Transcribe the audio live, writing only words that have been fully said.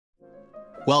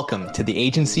Welcome to the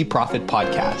Agency Profit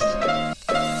Podcast,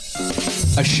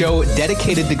 a show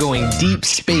dedicated to going deep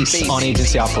space on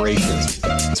agency operations,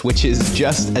 which is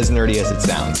just as nerdy as it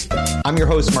sounds. I'm your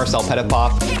host, Marcel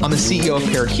Petitpoff. I'm the CEO of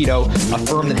Parakeeto, a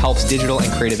firm that helps digital and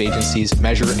creative agencies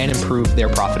measure and improve their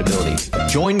profitability.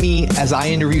 Join me as I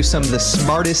interview some of the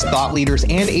smartest thought leaders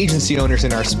and agency owners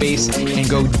in our space and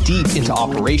go deep into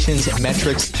operations,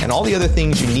 metrics, and all the other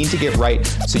things you need to get right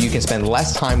so you can spend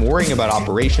less time worrying about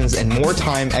operations and more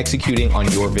time executing on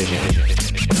your vision.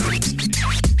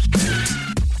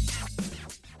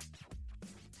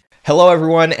 Hello,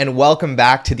 everyone, and welcome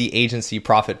back to the Agency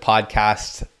Profit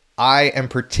Podcast. I am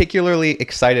particularly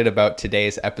excited about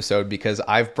today's episode because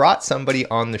I've brought somebody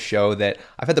on the show that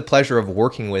I've had the pleasure of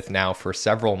working with now for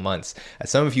several months. As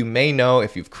some of you may know,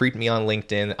 if you've creeped me on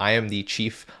LinkedIn, I am the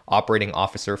Chief Operating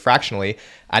Officer fractionally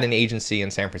at an agency in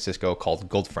San Francisco called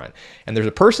Goldfront. And there's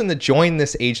a person that joined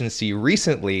this agency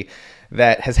recently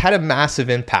that has had a massive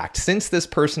impact. Since this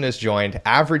person has joined,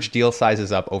 average deal size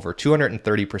is up over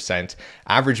 230%,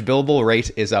 average billable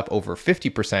rate is up over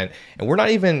 50%, and we're not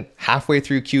even halfway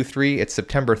through Q3. It's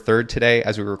September 3rd today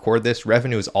as we record this.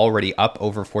 Revenue is already up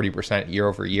over 40% year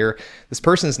over year. This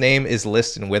person's name is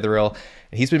Liston Witherill,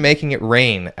 and he's been making it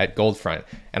rain at Goldfront.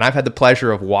 And I've had the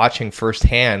pleasure of watching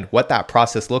firsthand what that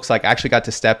process looks like. I actually got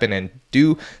to step in and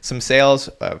do some sales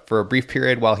for a brief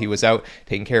period while he was out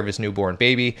taking care of his newborn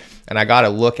baby. And I got to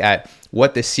look at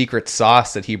what the secret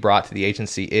sauce that he brought to the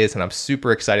agency is. And I'm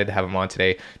super excited to have him on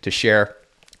today to share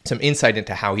some insight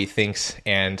into how he thinks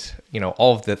and,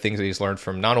 all of the things that he's learned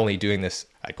from not only doing this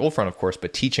at Goldfront, of course,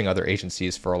 but teaching other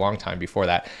agencies for a long time before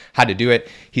that how to do it.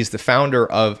 He's the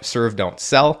founder of Serve Don't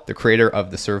Sell, the creator of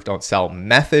the Serve Don't Sell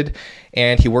method,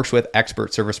 and he works with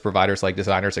expert service providers like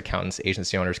designers, accountants,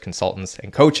 agency owners, consultants,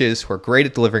 and coaches who are great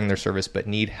at delivering their service but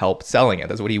need help selling it.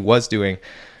 That's what he was doing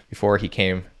before he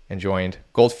came and joined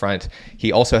Goldfront.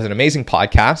 He also has an amazing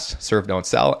podcast, Serve Don't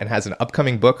Sell, and has an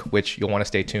upcoming book, which you'll want to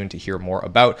stay tuned to hear more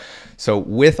about. So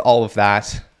with all of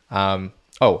that,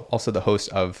 also the host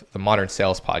of the Modern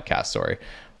Sales podcast,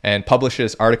 and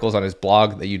publishes articles on his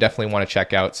blog that you definitely want to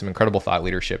check out. Some incredible thought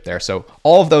leadership there. So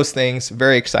all of those things,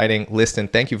 very exciting. Liston,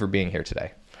 thank you for being here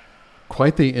today.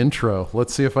 Quite the intro.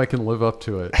 Let's see if I can live up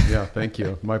to it. Yeah, thank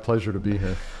you. My pleasure to be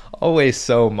here. Always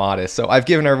so modest. So I've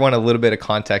given everyone a little bit of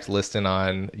context, Liston,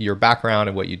 on your background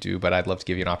and what you do, but I'd love to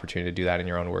give you an opportunity to do that in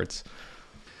your own words.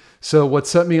 So what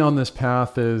set me on this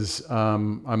path is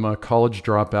I'm a college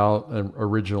dropout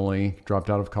originally,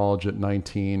 dropped out of college at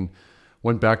 19,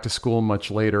 went back to school much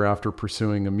later after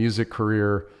pursuing a music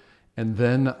career, and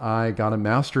then I got a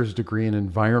master's degree in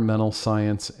environmental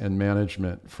science and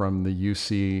management from the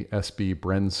UCSB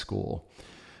Bren School.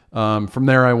 From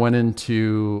there, I went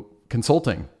into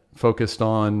consulting, focused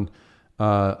on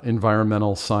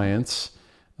environmental science.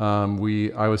 I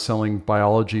was selling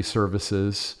biology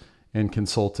services and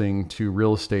consulting to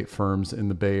real estate firms in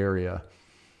the Bay Area.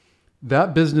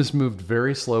 That business moved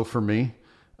very slow for me.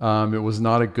 It was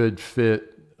not a good fit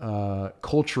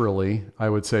culturally, I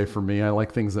would say, for me. I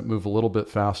like things that move a little bit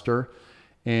faster.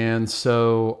 And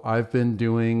so I've been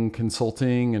doing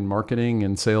consulting and marketing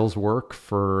and sales work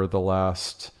for the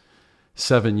last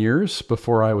 7 years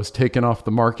before I was taken off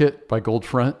the market by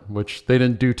Goldfront, which they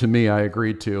didn't do to me, I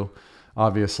agreed to,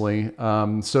 obviously.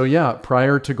 Prior to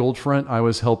Goldfront, I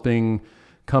was helping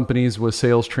companies with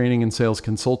sales training and sales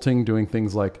consulting, doing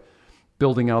things like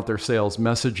building out their sales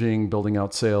messaging, building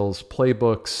out sales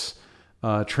playbooks,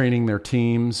 training their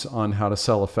teams on how to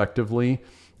sell effectively,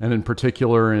 and in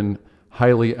particular in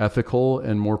highly ethical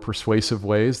and more persuasive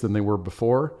ways than they were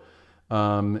before,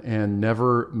 and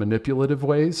never manipulative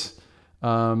ways.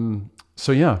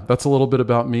 That's a little bit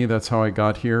about me. That's how I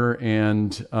got here.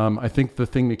 And I think the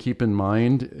thing to keep in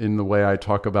mind in the way I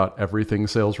talk about everything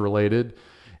sales related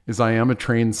is I am a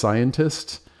trained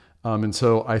scientist. And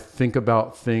so I think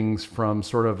about things from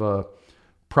sort of a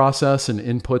process and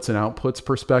inputs and outputs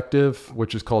perspective,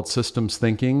 which is called systems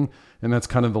thinking. And that's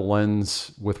kind of the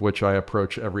lens with which I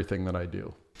approach everything that I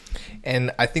do.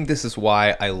 And I think this is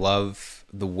why I love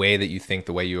the way that you think,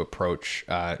 the way you approach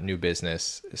new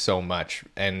business so much.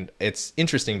 And it's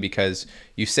interesting because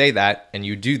you say that and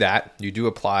you do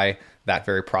apply that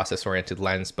very process-oriented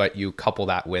lens, but you couple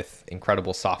that with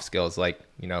incredible soft skills. Like,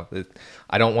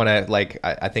 I don't want to,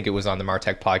 I think it was on the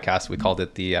Martech podcast, we called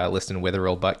it the Liston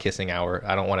Witherill butt kissing hour.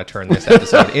 I don't want to turn this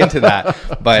episode into that,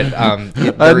 but I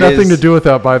have nothing to do with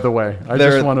that, by the way. I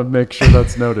just want to make sure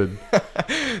that's noted.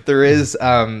 There is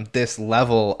this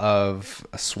level of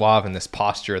suave and this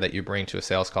posture that you bring to a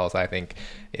sales call that I think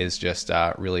is just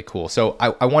really cool. So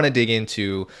I want to dig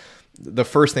into the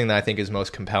first thing that I think is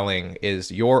most compelling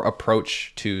is your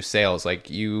approach to sales. Like,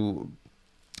 you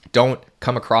don't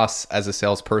come across as a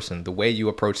salesperson. The way you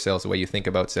approach sales, the way you think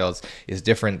about sales is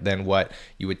different than what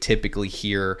you would typically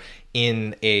hear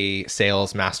in a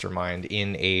sales mastermind,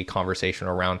 in a conversation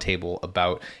or roundtable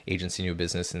about agency, new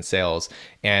business, and sales.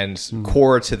 And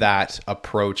core to that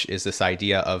approach is this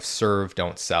idea of serve,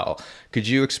 don't sell. Could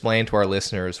you explain to our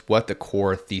listeners what the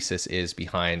core thesis is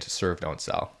behind serve, don't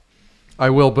sell? I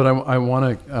will, but I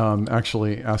want to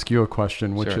actually ask you a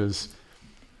question, which is,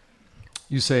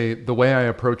 you say the way I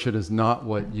approach it is not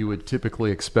what you would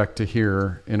typically expect to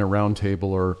hear in a roundtable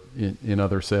or in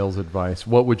other sales advice.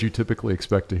 What would you typically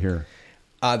expect to hear?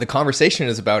 The conversation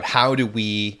is about how do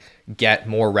we get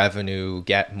more revenue,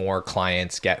 get more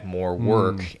clients, get more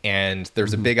work. And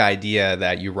there's a big idea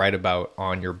that you write about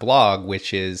on your blog,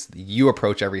 which is you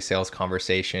approach every sales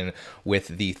conversation with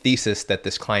the thesis that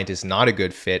this client is not a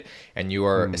good fit. And you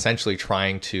are essentially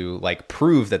trying to like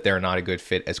prove that they're not a good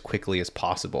fit as quickly as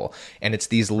possible. And it's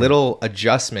these little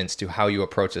adjustments to how you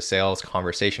approach a sales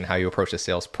conversation, how you approach a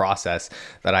sales process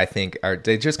that I think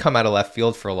they just come out of left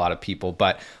field for a lot of people.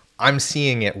 But I'm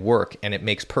seeing it work, and it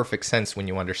makes perfect sense when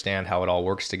you understand how it all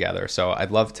works together. So I'd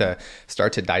love to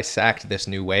start to dissect this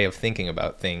new way of thinking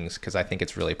about things because I think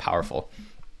it's really powerful.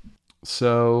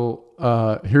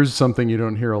 So here's something you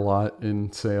don't hear a lot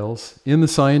in sales. In the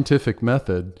scientific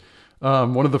method,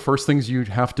 one of the first things you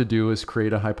have to do is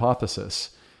create a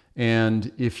hypothesis.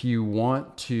 And if you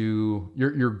want to,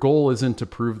 your goal isn't to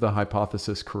prove the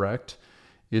hypothesis correct,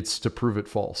 it's to prove it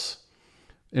false.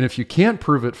 And if you can't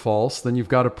prove it false, then you've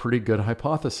got a pretty good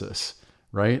hypothesis,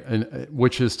 right? And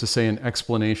which is to say an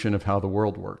explanation of how the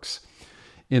world works.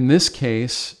 In this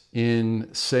case, in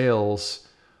sales,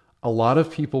 a lot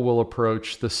of people will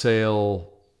approach the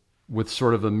sale with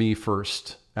sort of a me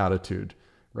first attitude,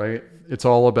 right? It's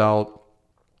all about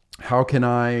how can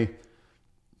I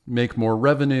make more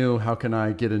revenue? How can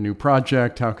I get a new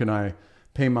project? How can I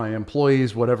pay my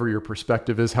employees? Whatever your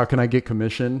perspective is, how can I get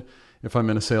commission if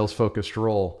I'm in a sales focused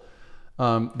role?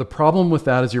 The problem with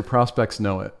that is your prospects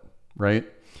know it, right?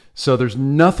 So there's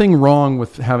nothing wrong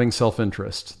with having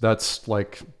self-interest. That's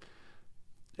like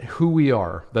who we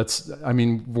are.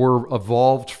 We're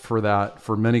evolved for that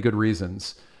for many good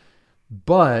reasons.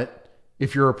 But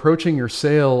if you're approaching your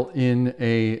sale in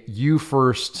a you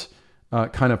first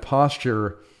kind of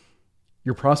posture,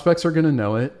 your prospects are going to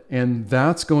know it. And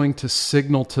that's going to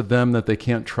signal to them that they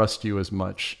can't trust you as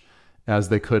much as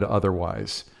they could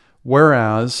otherwise.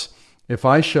 Whereas if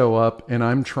I show up and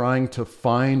I'm trying to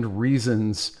find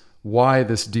reasons why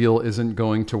this deal isn't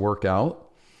going to work out,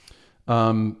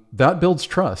 that builds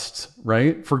trust,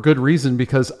 right? For good reason,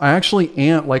 because I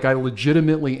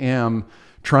legitimately am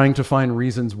trying to find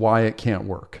reasons why it can't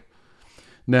work.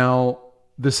 Now,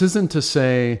 this isn't to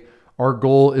say our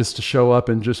goal is to show up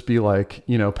and just be like,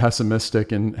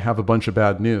 pessimistic and have a bunch of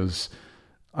bad news.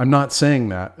 I'm not saying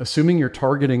that. Assuming you're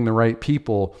targeting the right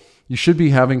people, you should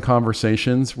be having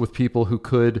conversations with people who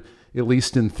could, at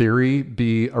least in theory,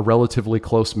 be a relatively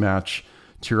close match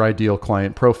to your ideal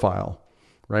client profile,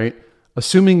 right?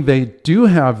 Assuming they do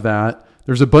have that,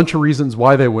 there's a bunch of reasons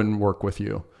why they wouldn't work with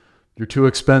you. You're too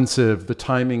expensive. The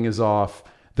timing is off.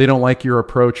 They don't like your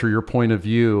approach or your point of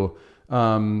view.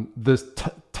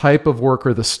 The type of work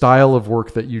or the style of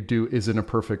work that you do isn't a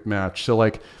perfect match. So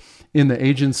like, in the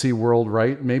agency world,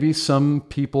 right? Maybe some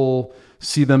people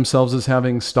see themselves as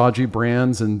having stodgy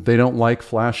brands and they don't like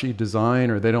flashy design,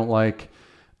 or they don't like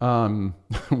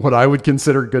what I would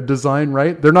consider good design,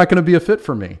 right? They're not going to be a fit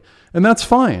for me. And that's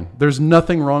fine. There's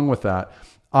nothing wrong with that.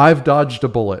 I've dodged a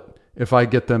bullet if I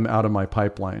get them out of my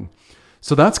pipeline.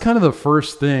 So that's kind of the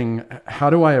first thing. How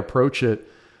do I approach it?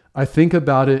 I think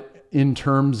about it in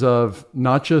terms of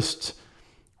not just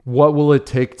what will it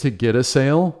take to get a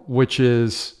sale, which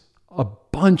is a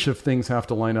bunch of things have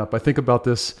to line up. I think about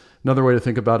this, another way to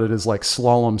think about it is like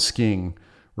slalom skiing,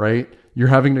 right? You're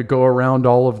having to go around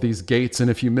all of these gates, and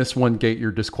if you miss one gate,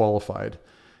 you're disqualified.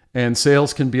 And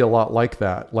sales can be a lot like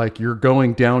that. Like you're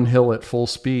going downhill at full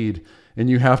speed and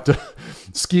you have to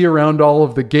ski around all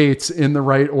of the gates in the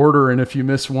right order. And if you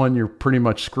miss one, you're pretty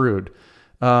much screwed.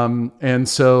 And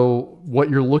so what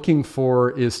you're looking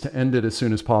for is to end it as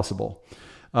soon as possible.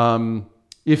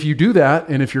 If you do that,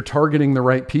 and if you're targeting the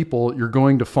right people, you're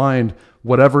going to find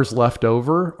whatever's left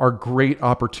over are great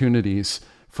opportunities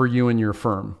for you and your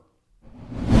firm.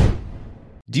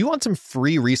 Do you want some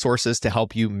free resources to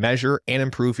help you measure and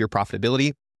improve your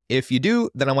profitability? If you do,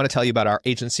 then I want to tell you about our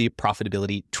agency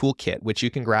profitability toolkit, which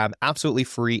you can grab absolutely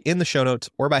free in the show notes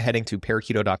or by heading to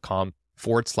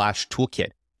parakeeto.com/toolkit.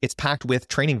 It's packed with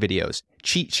training videos,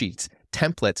 cheat sheets,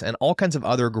 templates, and all kinds of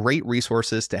other great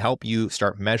resources to help you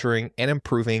start measuring and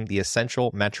improving the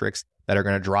essential metrics that are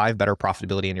going to drive better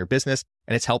profitability in your business.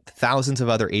 And it's helped thousands of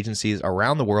other agencies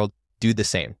around the world do the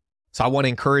same. So I want to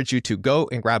encourage you to go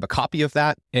and grab a copy of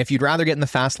that. And if you'd rather get in the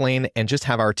fast lane and just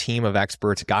have our team of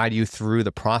experts guide you through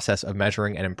the process of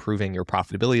measuring and improving your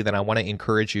profitability, then I want to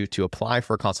encourage you to apply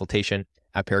for a consultation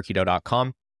at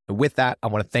parakeeto.com. And with that, I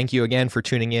want to thank you again for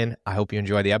tuning in. I hope you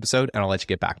enjoy the episode, and I'll let you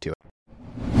get back to it.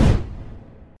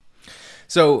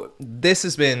 So this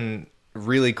has been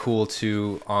really cool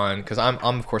because I'm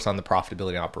of course on the profitability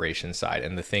and operations side,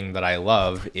 and the thing that I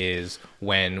love is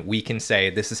when we can say,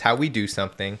 this is how we do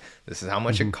something, this is how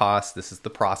much it costs, this is the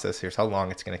process, here's how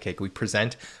long it's going to take. We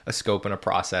present a scope and a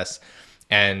process,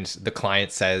 and the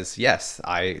client says, yes,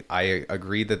 I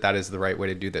agree that is the right way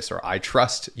to do this, or I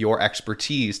trust your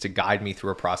expertise to guide me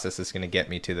through a process that's going to get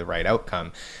me to the right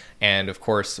outcome. And of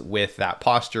course, with that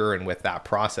posture and with that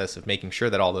process of making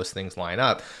sure that all those things line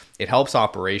up, it helps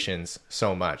operations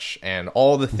so much. And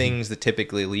all the things that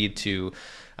typically lead to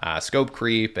scope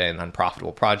creep and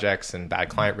unprofitable projects and bad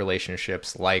client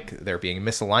relationships, like there being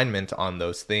misalignment on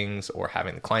those things or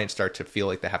having the client start to feel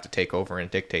like they have to take over and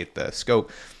dictate the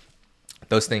scope,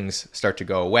 those things start to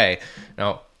go away.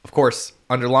 Now, of course,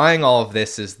 underlying all of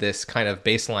this is this kind of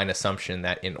baseline assumption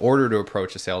that in order to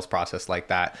approach a sales process like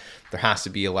that, there has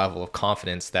to be a level of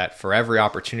confidence that for every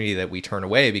opportunity that we turn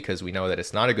away because we know that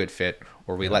it's not a good fit,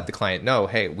 or we let the client know,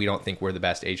 hey, we don't think we're the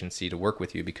best agency to work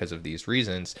with you because of these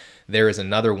reasons, there is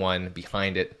another one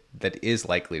behind it that is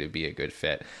likely to be a good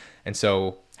fit. And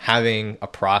so having a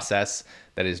process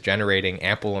that is generating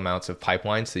ample amounts of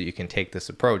pipeline so that you can take this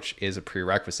approach is a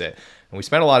prerequisite. And we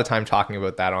spent a lot of time talking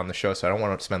about that on the show, so I don't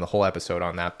want to spend the whole episode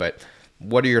on that, but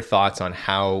what are your thoughts on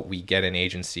how we get an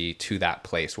agency to that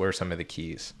place? What are some of the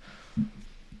keys?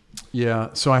 Yeah,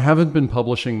 so I haven't been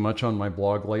publishing much on my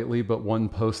blog lately, but one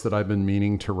post that I've been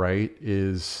meaning to write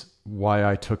is why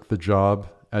I took the job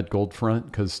at Goldfront,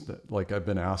 because like I've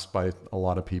been asked by a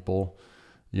lot of people,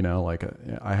 you know, like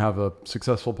I have a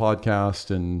successful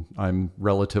podcast and I'm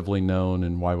relatively known,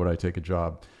 and why would I take a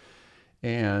job?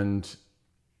 And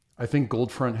I think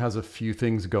Goldfront has a few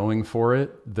things going for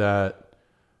it that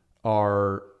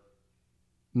are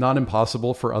not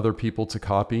impossible for other people to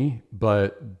copy,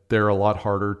 but they're a lot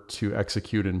harder to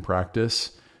execute in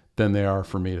practice than they are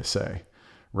for me to say,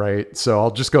 right? So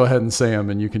I'll just go ahead and say them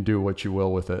and you can do what you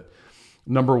will with it.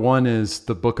 Number one is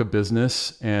the book of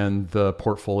business and the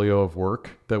portfolio of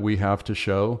work that we have to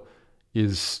show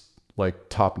is like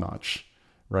top notch,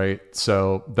 right?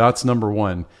 So that's number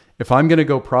one. If I'm going to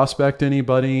go prospect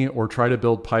anybody or try to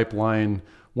build pipeline,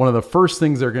 one of the first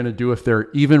things they're going to do if they're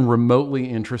even remotely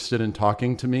interested in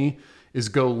talking to me is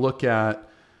go look at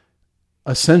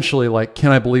essentially like,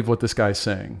 can I believe what this guy's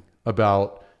saying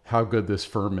about how good this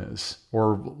firm is?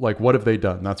 Or like, what have they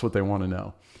done? That's what they want to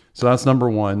know. So that's number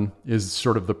one, is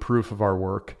sort of the proof of our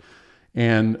work.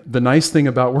 And the nice thing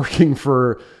about working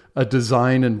for a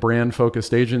design and brand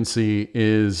focused agency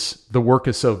is the work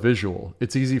is so visual.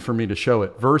 It's easy for me to show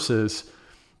it versus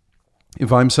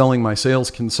if I'm selling my sales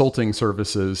consulting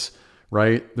services,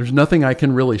 right? There's nothing I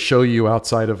can really show you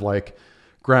outside of like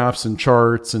graphs and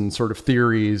charts and sort of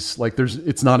theories. Like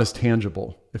it's not as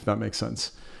tangible, if that makes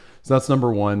sense. So that's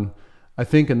number one. I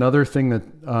think another thing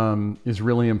that is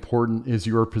really important is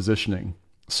your positioning.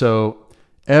 So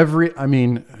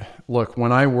look,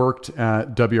 when I worked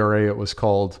at WRA, it was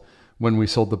called, when we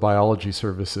sold the biology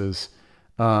services,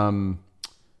 they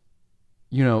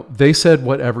said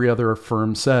what every other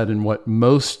firm said and what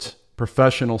most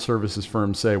professional services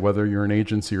firms say, whether you're an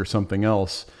agency or something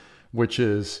else, which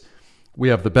is we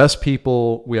have the best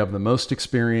people, we have the most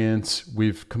experience,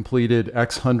 we've completed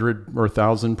X hundred or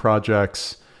 1,000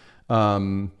 projects,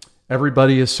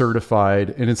 everybody is certified.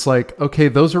 And it's like, okay,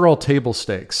 those are all table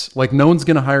stakes. Like no one's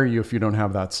going to hire you if you don't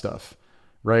have that stuff,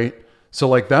 right? So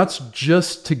like that's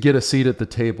just to get a seat at the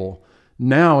table.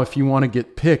 Now, if you want to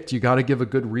get picked, you got to give a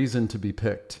good reason to be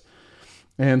picked.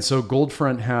 And so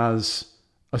Goldfront has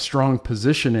a strong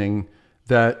positioning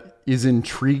that is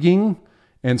intriguing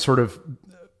and sort of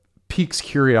piques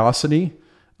curiosity,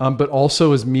 but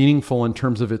also is meaningful in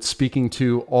terms of it speaking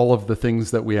to all of the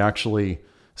things that we actually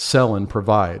sell and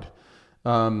provide.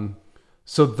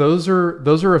 So those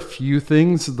are a few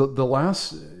things. The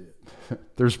last,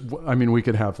 we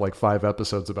could have like 5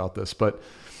 episodes about this, but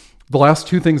the last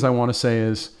 2 things I want to say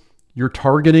is your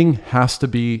targeting has to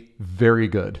be very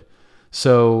good.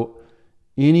 So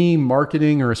any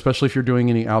marketing, or especially if you're doing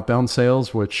any outbound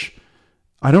sales, which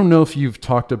I don't know if you've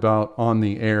talked about on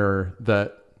the air,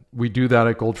 that we do that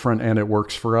at Goldfront and it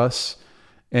works for us.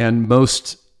 And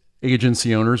most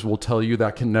agency owners will tell you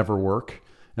that can never work.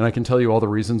 and I can tell you all the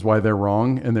reasons why they're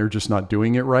wrong and they're just not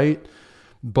doing it right.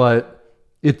 But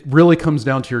it really comes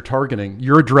down to your targeting.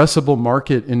 Your addressable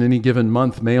market in any given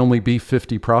month may only be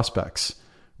 50 prospects,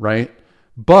 right?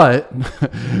 But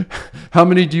how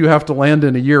many do you have to land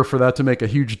in a year for that to make a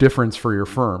huge difference for your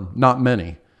firm? Not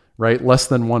many, right? Less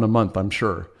than one a month, I'm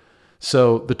sure.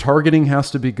 So the targeting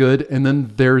has to be good. And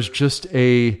then there's just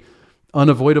a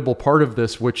unavoidable part of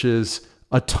this, which is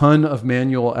a ton of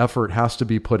manual effort has to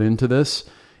be put into this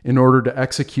in order to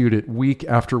execute it week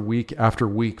after week after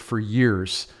week for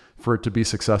years for it to be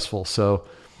successful. So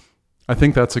I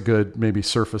think that's a good, maybe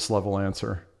surface level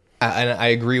answer. And I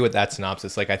agree with that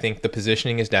synopsis. Like, I think the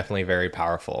positioning is definitely very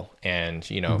powerful. And,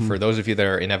 for those of you that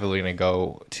are inevitably going to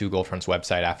go to Goldfront's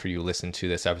website after you listen to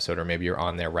this episode, or maybe you're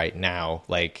on there right now,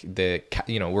 like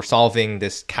we're solving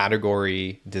this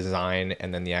category design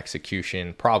and then the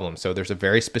execution problem. So there's a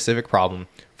very specific problem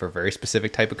for a very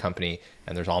specific type of company,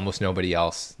 and there's almost nobody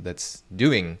else that's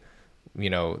doing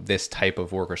this type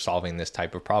of work or solving this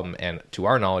type of problem. And to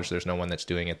our knowledge, there's no one that's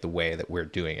doing it the way that we're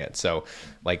doing it. So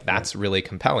like, that's really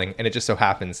compelling. And it just so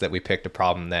happens that we picked a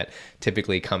problem that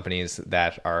typically companies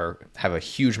that have a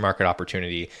huge market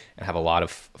opportunity and have a lot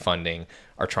of funding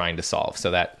are trying to solve. So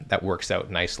that works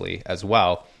out nicely as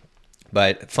well.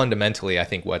 But fundamentally, I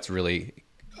think what's really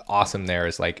awesome there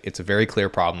is, like, it's a very clear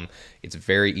problem. It's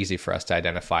very easy for us to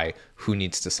identify who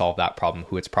needs to solve that problem,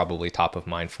 who it's probably top of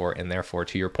mind for. And therefore,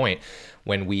 to your point,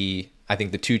 I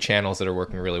think the two channels that are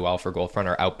working really well for Goldfront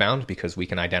are outbound, because we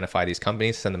can identify these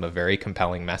companies, send them a very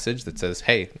compelling message that says,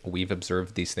 hey, we've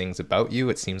observed these things about you.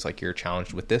 It seems like you're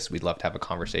challenged with this. We'd love to have a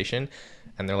conversation.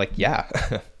 And they're like, yeah,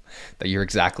 that you're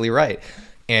exactly right.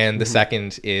 And the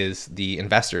second is the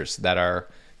investors that are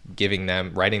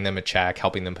writing them a check,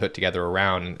 helping them put together a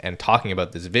round and talking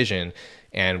about this vision.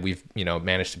 And we've,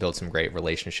 managed to build some great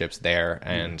relationships there.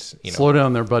 And, slow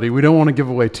down there, buddy. We don't want to give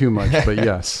away too much, but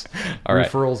yes, all right.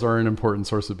 Referrals are an important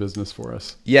source of business for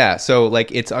us. Yeah. So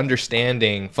like, it's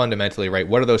understanding fundamentally, right,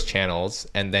 what are those channels,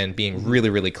 and then being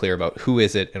really, really clear about who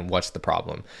is it and what's the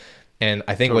problem. And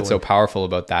I think what's so powerful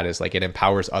about that is, like, it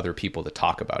empowers other people to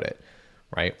talk about it,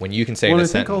 right? When you can say in a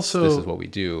sentence, this is what we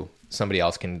do, somebody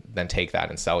else can then take that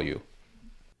and sell you.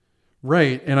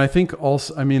 Right. And I think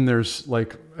also, there's,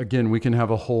 like, again, we can have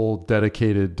a whole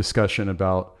dedicated discussion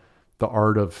about the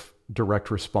art of direct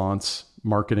response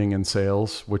marketing and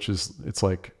sales, it's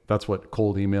like, that's what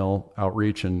cold email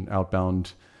outreach and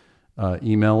outbound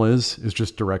email is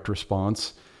just direct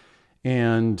response.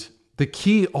 And the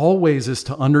key always is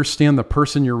to understand the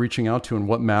person you're reaching out to and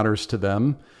what matters to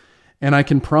them. And I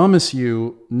can promise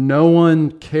you, no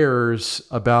one cares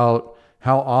about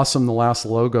how awesome the last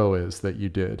logo is that you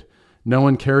did. No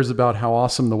one cares about how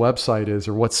awesome the website is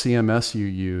or what CMS you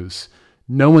use.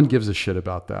 No one gives a shit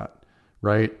about that,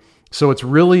 right? So it's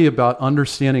really about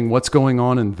understanding what's going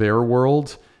on in their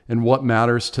world and what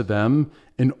matters to them,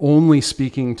 and only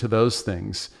speaking to those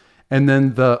things. And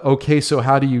then so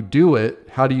how do you do it?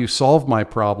 How do you solve my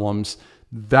problems?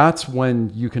 That's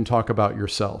when you can talk about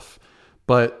yourself.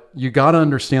 But you got to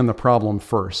understand the problem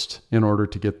first in order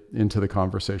to get into the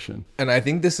conversation. And I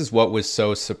think this is what was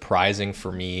so surprising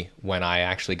for me when I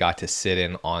actually got to sit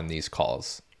in on these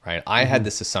calls, right? I had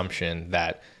this assumption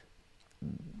that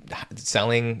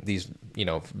selling these,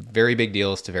 very big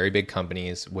deals to very big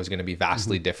companies was going to be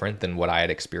vastly different than what I had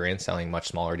experienced selling much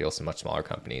smaller deals to much smaller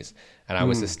companies. And I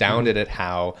was astounded at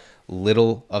how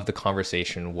little of the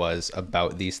conversation was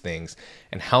about these things,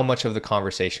 and how much of the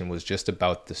conversation was just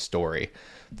about the story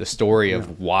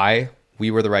of why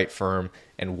we were the right firm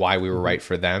and why we were right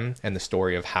for them, and the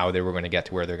story of how they were going to get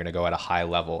to where they're going to go at a high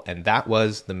level. And that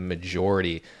was the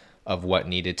majority of what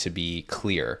needed to be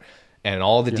clear. And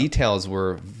all the details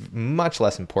were much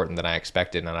less important than I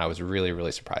expected. And I was really,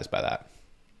 really surprised by that.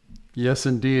 Yes,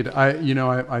 indeed.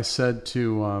 I said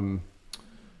to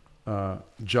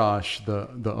Josh,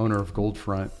 the owner of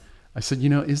Goldfront, I said,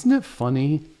 isn't it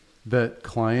funny that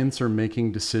clients are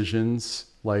making decisions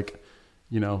like,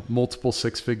 multiple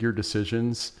 6-figure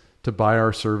decisions to buy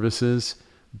our services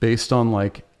based on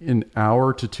like an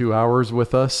hour to 2 hours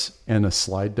with us and a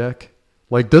slide deck?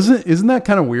 Like, isn't that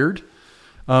kind of weird?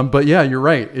 But yeah, you're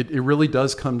right. It really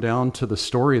does come down to the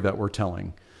story that we're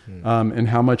telling, and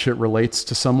how much it relates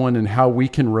to someone and how we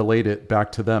can relate it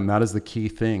back to them. That is the key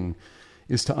thing,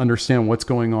 is to understand what's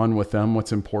going on with them,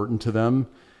 what's important to them,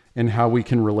 and how we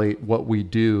can relate what we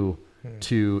do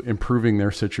to improving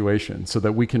their situation so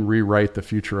that we can rewrite the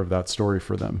future of that story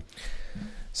for them.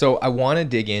 So I want to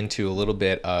dig into a little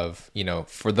bit of,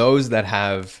 for those that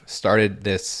have started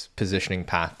this positioning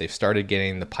path, they've started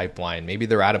getting the pipeline, maybe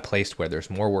they're at a place where there's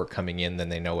more work coming in than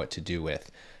they know what to do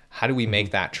with. How do we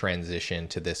make that transition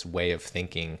to this way of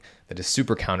thinking that is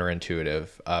super counterintuitive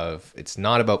of it's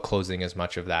not about closing as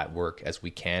much of that work as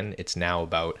we can. It's now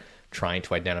about trying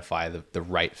to identify the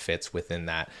right fits within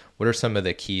that. What are some of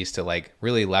the keys to like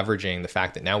really leveraging the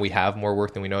fact that now we have more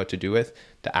work than we know what to do with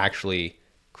to actually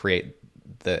create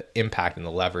the impact and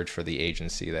the leverage for the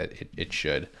agency that it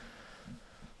should?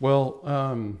 Well,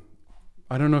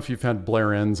 I don't know if you've had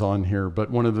Blair Enns on here, but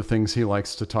one of the things he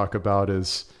likes to talk about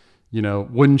is,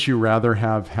 wouldn't you rather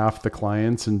have half the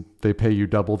clients and they pay you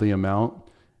double the amount?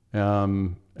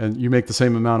 And you make the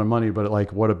same amount of money, but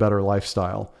like, what a better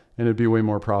lifestyle. And it'd be way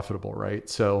more profitable, right?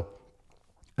 So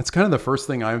that's kind of the first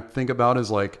thing I think about is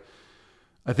like,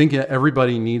 I think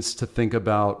everybody needs to think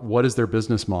about what is their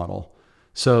business model.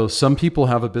 So some people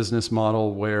have a business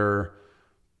model where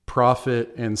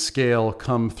profit and scale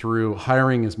come through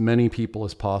hiring as many people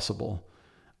as possible.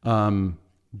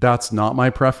 That's not my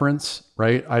preference,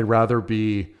 right? I'd rather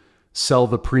sell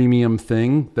the premium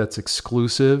thing that's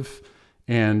exclusive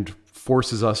and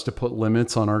forces us to put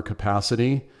limits on our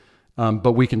capacity.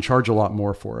 But we can charge a lot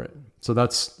more for it. So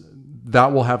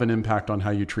that will have an impact on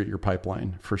how you treat your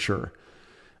pipeline for sure.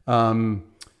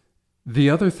 The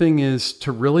other thing is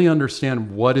to really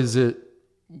understand what is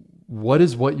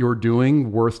what you're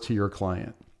doing worth to your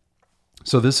client.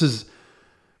 So this is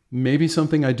maybe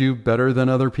something I do better than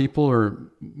other people, or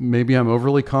maybe I'm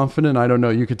overly confident. I don't know.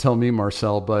 You could tell me,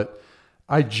 Marcel, but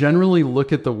I generally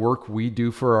look at the work we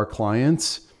do for our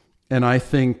clients and I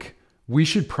think we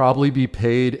should probably be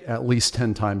paid at least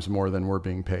 10 times more than we're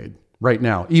being paid right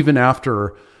now. Even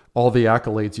after all the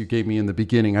accolades you gave me in the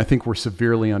beginning, I think we're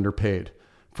severely underpaid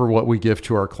for what we give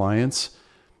to our clients.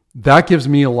 That gives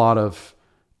me a lot of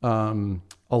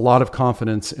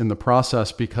confidence in the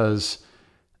process because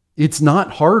it's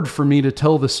not hard for me to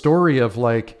tell the story of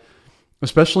like,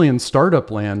 especially in startup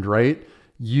land, right?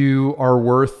 You are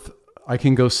worth, I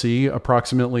can go see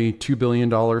approximately $2 billion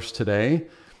today.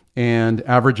 And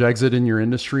average exit in your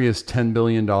industry is $10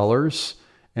 billion.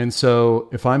 And so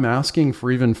if I'm asking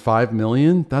for even 5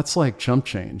 million, that's like chump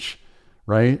change,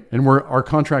 right? And our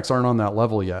contracts aren't on that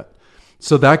level yet.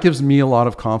 So that gives me a lot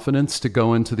of confidence to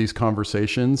go into these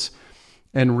conversations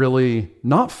and really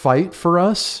not fight for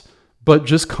us, but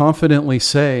just confidently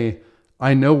say,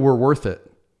 I know we're worth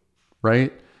it,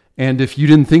 right? And if you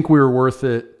didn't think we were worth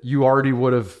it, you already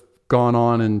would have gone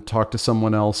on and talked to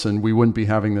someone else and we wouldn't be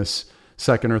having this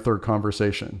second or third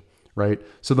conversation, right?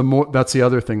 So that's the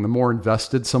other thing. The more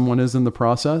invested someone is in the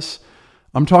process,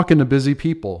 I'm talking to busy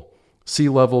people,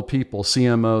 C-level people,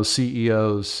 CMOs,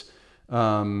 CEOs,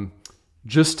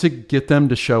 just to get them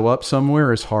to show up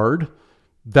somewhere is hard.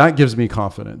 That gives me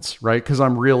confidence, right? Because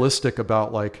I'm realistic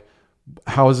about like,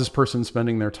 how is this person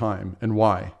spending their time and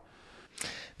why?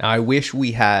 Now, I wish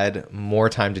we had more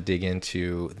time to dig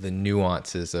into the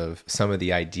nuances of some of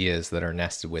the ideas that are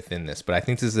nested within this, but I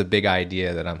think this is a big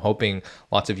idea that I'm hoping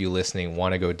lots of you listening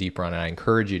want to go deeper on, and I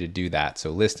encourage you to do that. So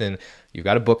Liston, you've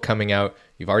got a book coming out.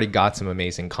 You've already got some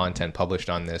amazing content published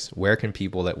on this. Where can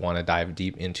people that want to dive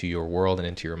deep into your world and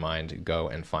into your mind go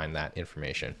and find that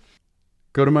information?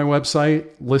 Go to my website,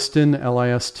 Liston,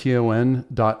 liston.io.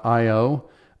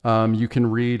 You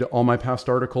can read all my past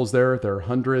articles there. There are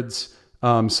hundreds.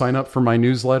 Sign up for my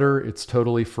newsletter. It's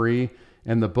totally free.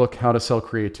 And the book, How to Sell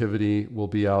Creativity, will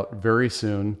be out very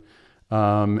soon.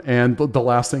 And the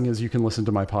last thing is you can listen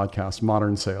to my podcast,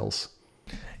 Modern Sales.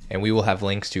 And we will have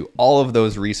links to all of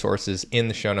those resources in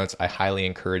the show notes. I highly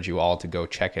encourage you all to go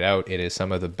check it out. It is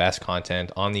some of the best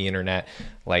content on the internet,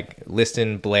 like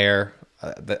Liston, Blair.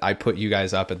 I put you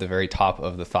guys up at the very top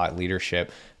of the thought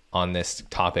leadership on this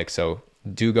topic. So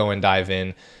do go and dive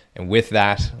in. And with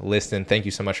that, Liston, thank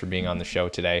you so much for being on the show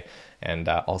today. And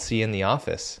I'll see you in the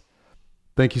office.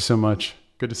 Thank you so much.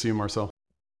 Good to see you, Marcel.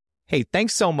 Hey,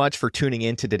 thanks so much for tuning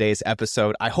in to today's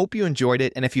episode. I hope you enjoyed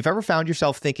it. And if you've ever found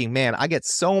yourself thinking, man, I get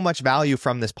so much value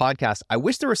from this podcast, I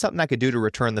wish there was something I could do to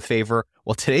return the favor.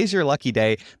 Well, today's your lucky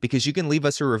day because you can leave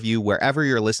us a review wherever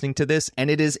you're listening to this, and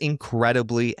it is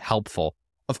incredibly helpful.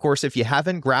 Of course, if you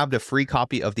haven't grabbed a free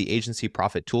copy of the Agency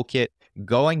Profit Toolkit,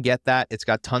 go and get that. It's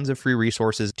got tons of free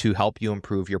resources to help you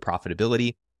improve your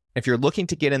profitability. If you're looking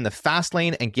to get in the fast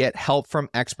lane and get help from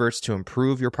experts to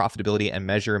improve your profitability and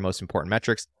measure your most important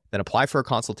metrics, then apply for a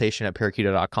consultation at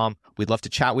parakeeto.com. We'd love to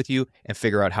chat with you and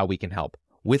figure out how we can help.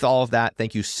 With all of that,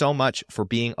 thank you so much for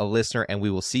being a listener, and we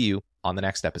will see you on the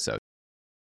next episode.